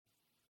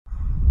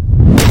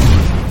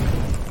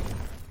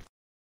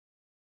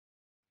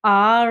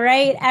All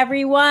right,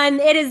 everyone.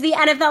 It is the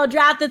NFL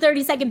Draft, the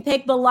 32nd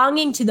pick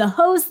belonging to the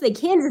host, the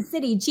Kansas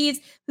City Chiefs,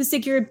 who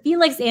secured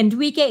Felix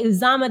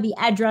Anudike-Uzomah, the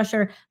edge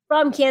rusher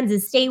from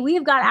Kansas State.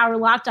 We've got our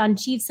Locked On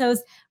Chiefs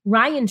host,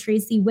 Ryan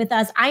Tracy, with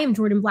us. I am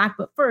Jordan Black,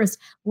 but first,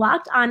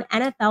 Locked On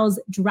NFL's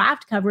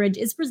draft coverage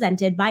is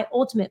presented by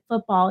Ultimate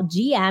Football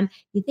GM.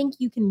 You think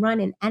you can run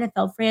an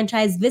NFL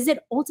franchise? Visit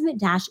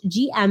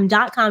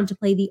ultimate-gm.com to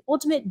play the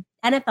Ultimate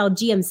NFL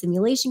GM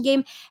simulation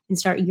game and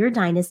start your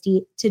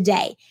dynasty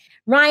today.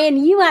 Ryan,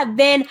 you have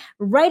been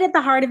right at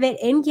the heart of it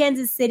in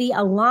Kansas City,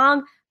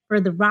 along for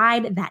the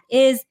ride that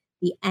is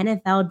the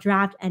NFL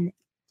Draft. And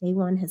day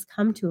one has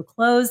come to a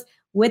close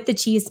with the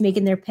Chiefs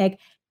making their pick.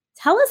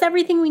 Tell us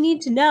everything we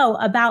need to know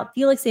about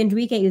Felix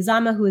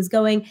Anudike-Uzomah, who is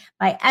going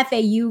by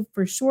FAU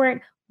for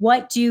short.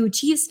 What do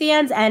Chiefs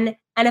fans and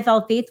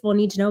NFL faithful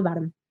need to know about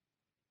him?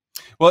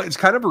 Well, it's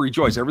kind of a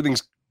rejoice.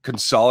 Everything's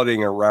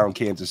consolidating around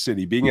Kansas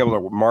City. Being able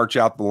to march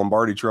out the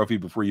Lombardi Trophy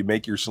before you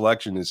make your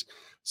selection is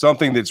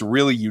something that's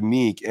really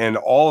unique. And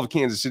all of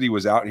Kansas City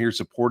was out here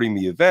supporting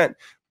the event.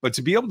 But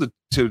to be able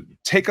to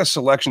take a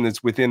selection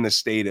that's within the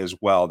state as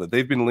well, that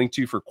they've been linked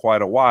to for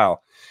quite a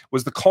while,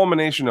 was the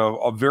culmination of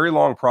a very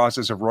long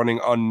process of running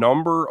a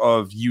number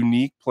of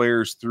unique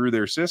players through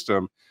their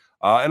system.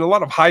 And a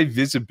lot of high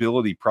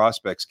visibility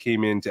prospects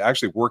came in to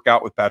actually work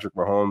out with Patrick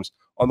Mahomes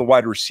on the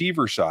wide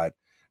receiver side.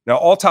 Now,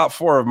 all top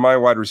four of my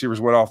wide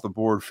receivers went off the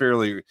board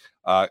fairly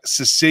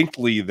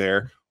succinctly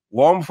there,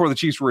 long before the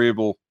Chiefs were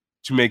able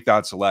to make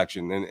that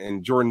selection.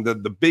 And Jordan,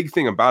 the big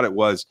thing about it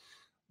was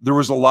there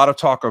was a lot of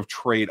talk of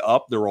trade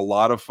up. There were a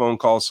lot of phone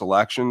call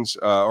selections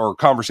or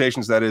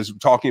conversations, that is,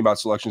 talking about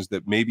selections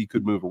that maybe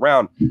could move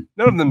around.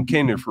 None of them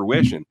came to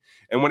fruition.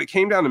 And when it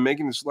came down to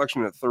making the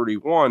selection at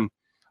 31,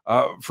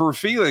 for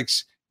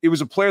Felix, it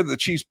was a player that the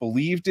Chiefs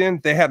believed in.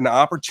 They had an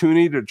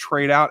opportunity to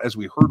trade out, as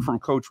we heard from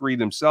Coach Reid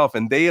himself,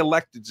 and they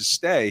elected to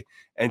stay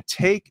and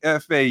take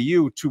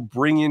FAU to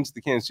bring into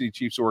the Kansas City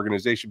Chiefs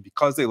organization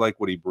because they like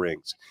what he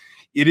brings.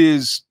 It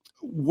is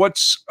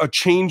what's a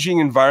changing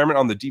environment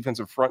on the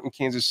defensive front in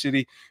Kansas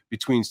City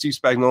between Steve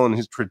Spagnuolo and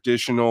his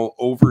traditional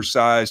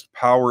oversized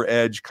power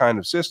edge kind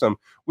of system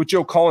with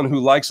Joe Cullen, who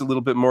likes a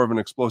little bit more of an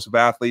explosive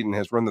athlete and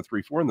has run the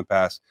 3-4 in the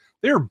past.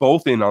 They're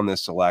both in on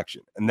this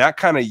selection, and that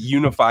kind of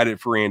unified it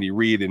for Andy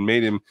Reid and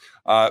made him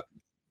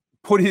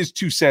put his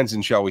 2 cents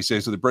in, shall we say,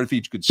 so that Brett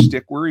Veach could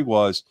stick where he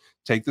was,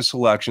 take the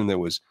selection that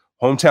was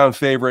hometown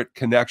favorite,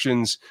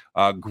 connections,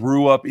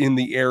 grew up in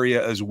the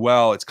area as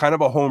well. It's kind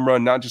of a home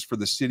run, not just for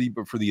the city,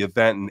 but for the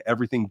event and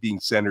everything being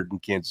centered in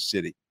Kansas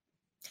City.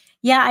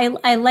 Yeah,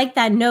 I like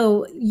that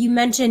note. You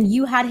mentioned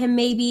you had him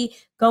maybe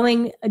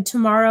going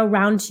tomorrow,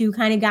 round 2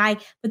 kind of guy,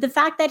 but the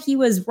fact that he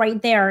was right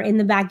there in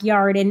the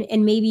backyard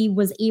and maybe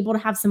was able to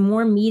have some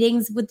more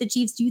meetings with the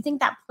Chiefs, do you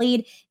think that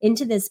played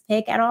into this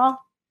pick at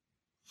all?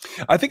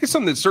 I think it's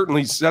something that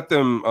certainly set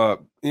them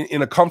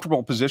in a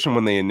comfortable position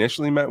when they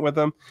initially met with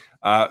him.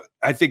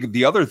 I think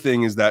the other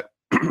thing is that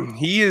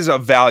he is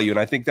of value, and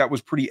I think that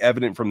was pretty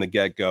evident from the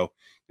get-go.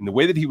 In the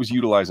way that he was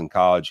utilized in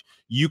college,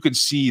 you could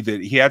see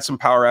that he had some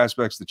power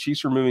aspects. The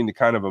Chiefs are moving to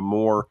kind of a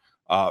more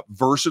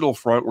versatile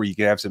front where you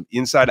can have some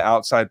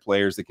inside-outside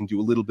players that can do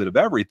a little bit of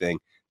everything.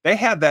 They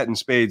had that in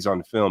spades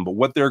on film, but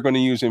what they're going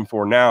to use him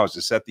for now is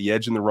to set the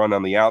edge in the run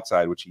on the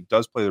outside, which he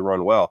does play the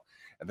run well.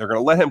 And they're going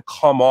to let him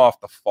come off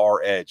the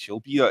far edge.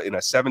 He'll be in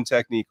a 7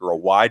 technique or a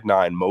wide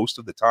 9 most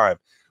of the time,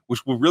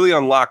 which will really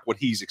unlock what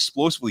he's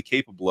explosively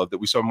capable of that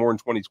we saw more in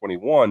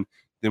 2021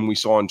 than we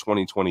saw in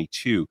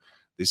 2022.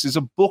 This is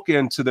a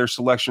bookend to their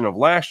selection of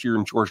last year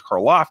in George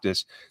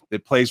Karlaftis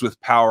that plays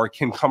with power,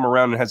 can come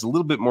around and has a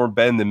little bit more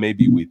bend than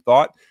maybe we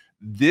thought.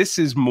 This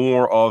is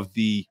more of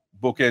the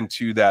bookend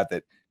to that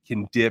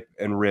can dip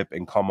and rip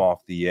and come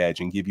off the edge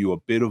and give you a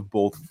bit of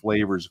both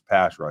flavors of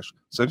pass rush.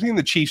 Something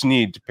the Chiefs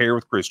need to pair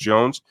with Chris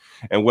Jones.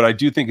 And what I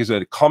do think is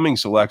a coming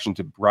selection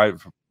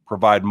to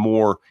provide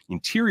more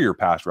interior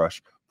pass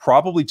rush,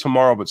 probably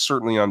tomorrow, but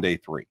certainly on day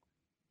 3.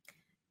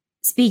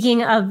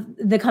 Speaking of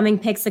the coming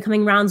picks, the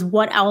coming rounds,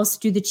 what else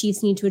do the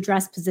Chiefs need to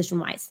address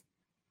position-wise?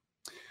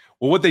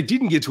 Well, what they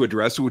didn't get to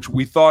address, which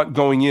we thought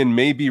going in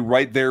may be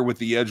right there with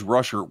the edge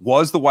rusher,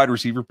 was the wide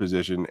receiver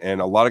position.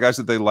 And a lot of guys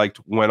that they liked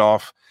went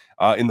off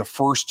in the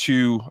first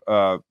 2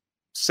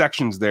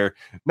 sections there,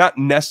 not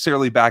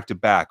necessarily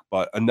back-to-back,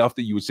 but enough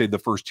that you would say the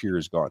first tier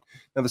is gone.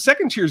 Now, the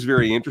second tier is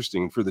very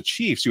interesting for the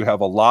Chiefs, who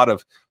have a lot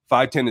of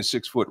 5'10" to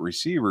 6-foot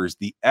receivers.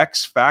 The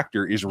X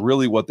factor is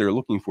really what they're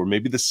looking for,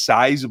 maybe the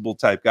sizable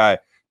type guy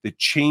that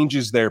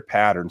changes their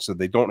pattern so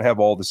they don't have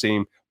all the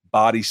same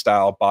body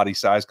style, body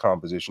size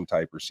composition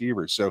type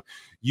receivers. So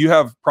you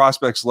have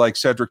prospects like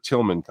Cedric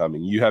Tillman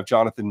coming. You have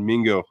Jonathan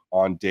Mingo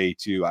on day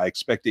 2. I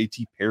expect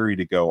A.T. Perry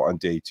to go on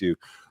day 2.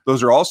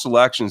 Those are all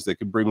selections that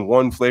could bring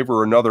one flavor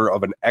or another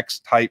of an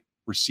X-type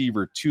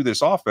receiver to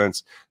this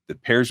offense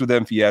that pairs with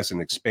MVS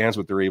and expands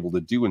what they're able to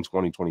do in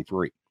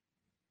 2023.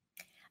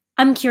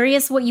 I'm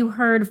curious what you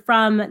heard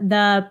from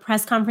the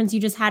press conference you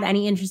just had.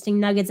 Any interesting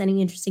nuggets,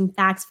 any interesting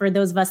facts for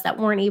those of us that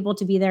weren't able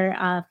to be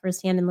there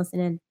firsthand and listen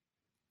in?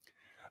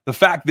 the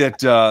fact that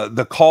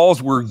the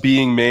calls were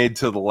being made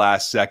to the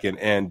last second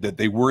and that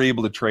they were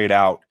able to trade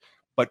out,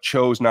 but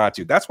chose not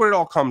to. That's what it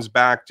all comes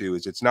back to.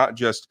 Is it's not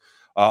just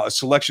a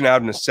selection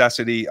out of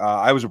necessity.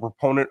 I was a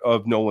proponent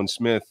of Nolan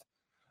Smith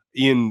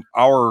in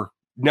our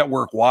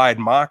network-wide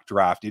mock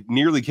draft. It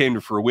nearly came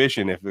to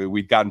fruition if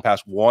we'd gotten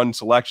past one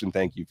selection.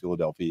 Thank you,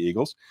 Philadelphia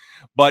Eagles.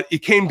 But it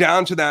came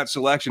down to that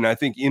selection. I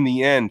think in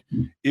the end,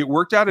 it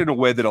worked out in a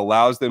way that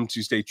allows them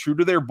to stay true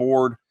to their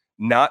board,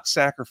 not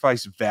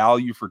sacrifice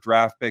value for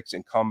draft picks,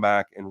 and come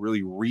back and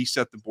really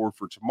reset the board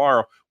for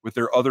tomorrow with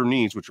their other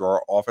needs, which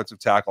are offensive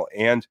tackle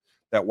and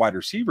that wide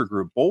receiver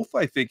group. Both,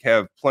 I think,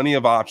 have plenty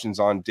of options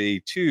on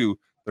day two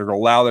that will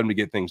allow them to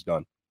get things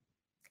done.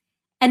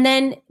 And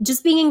then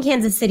just being in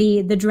Kansas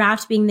City, the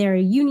draft being there,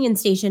 a Union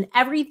Station,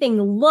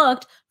 everything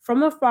looked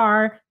from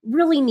afar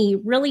really neat,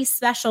 really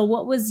special.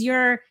 What was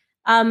your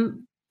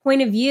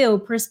point of view,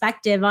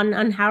 perspective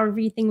on how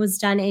everything was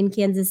done in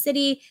Kansas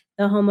City,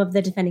 the home of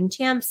the defending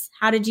champs?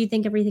 How did you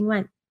think everything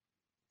went?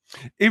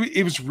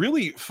 It was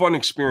really fun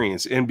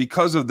experience. And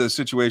because of the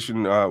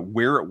situation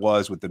where it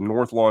was with the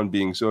North Lawn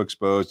being so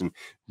exposed and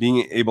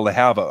being able to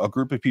have a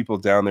group of people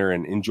down there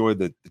and enjoy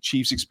the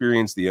Chiefs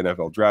experience, the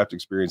NFL draft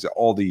experience,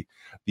 all the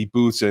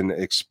booths and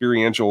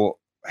experiential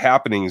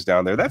happenings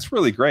down there, that's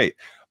really great.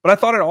 But I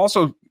thought it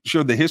also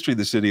showed the history of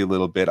the city a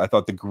little bit. I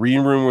thought the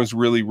green room was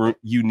really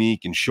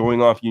unique and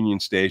showing off Union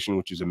Station,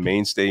 which is a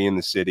mainstay in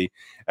the city.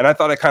 And I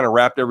thought it kind of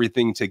wrapped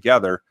everything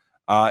together.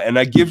 And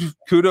I give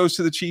kudos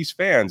to the Chiefs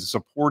fans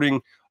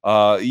supporting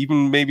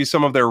even maybe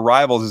some of their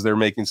rivals as they're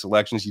making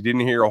selections. You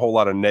didn't hear a whole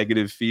lot of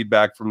negative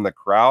feedback from the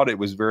crowd. It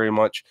was very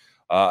much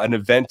an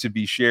event to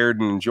be shared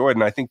and enjoyed.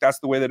 And I think that's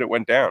the way that it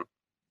went down.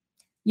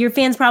 Your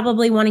fans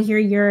probably want to hear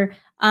your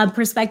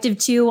perspective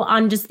too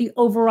on just the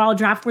overall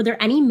draft. Were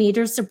there any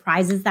major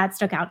surprises that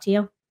stuck out to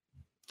you?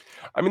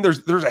 I mean,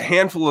 there's a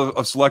handful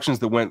of selections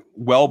that went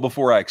well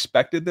before I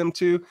expected them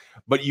to,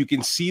 but you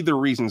can see the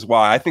reasons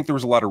why. I think there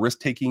was a lot of risk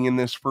taking in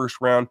this first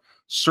round,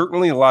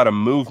 certainly a lot of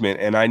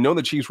movement. And I know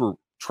the Chiefs were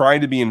trying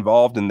to be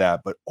involved in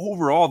that, but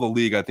overall the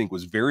league, I think,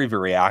 was very,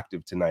 very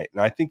active tonight.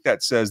 And I think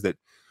that says that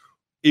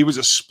it was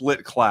a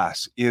split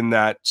class in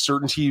that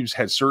certain teams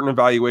had certain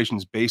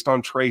evaluations based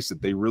on traits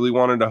that they really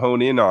wanted to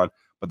hone in on,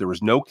 but there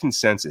was no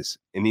consensus.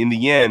 And in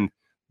the end,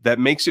 that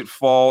makes it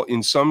fall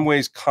in some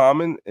ways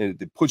common.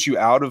 It puts you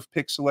out of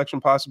pick selection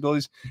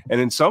possibilities,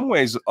 and in some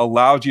ways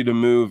allows you to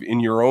move in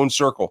your own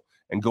circle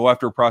and go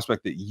after a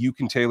prospect that you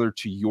can tailor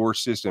to your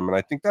system. And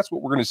I think that's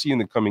what we're going to see in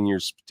the coming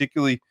years,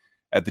 particularly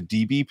at the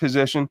DB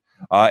position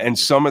and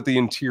some at the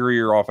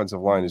interior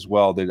offensive line as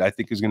well, that I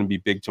think is going to be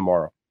big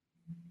tomorrow.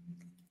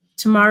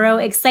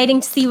 Exciting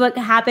to see what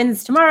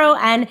happens tomorrow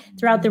and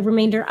throughout the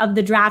remainder of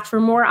the draft. For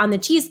more on the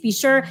Chiefs, be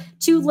sure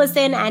to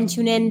listen and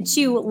tune in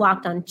to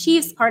Locked On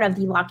Chiefs, part of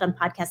the Locked On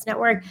Podcast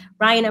Network.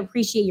 Ryan,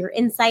 appreciate your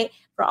insight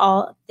for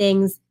all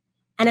things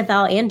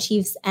NFL and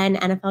Chiefs and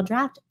NFL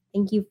draft.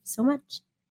 Thank you so much.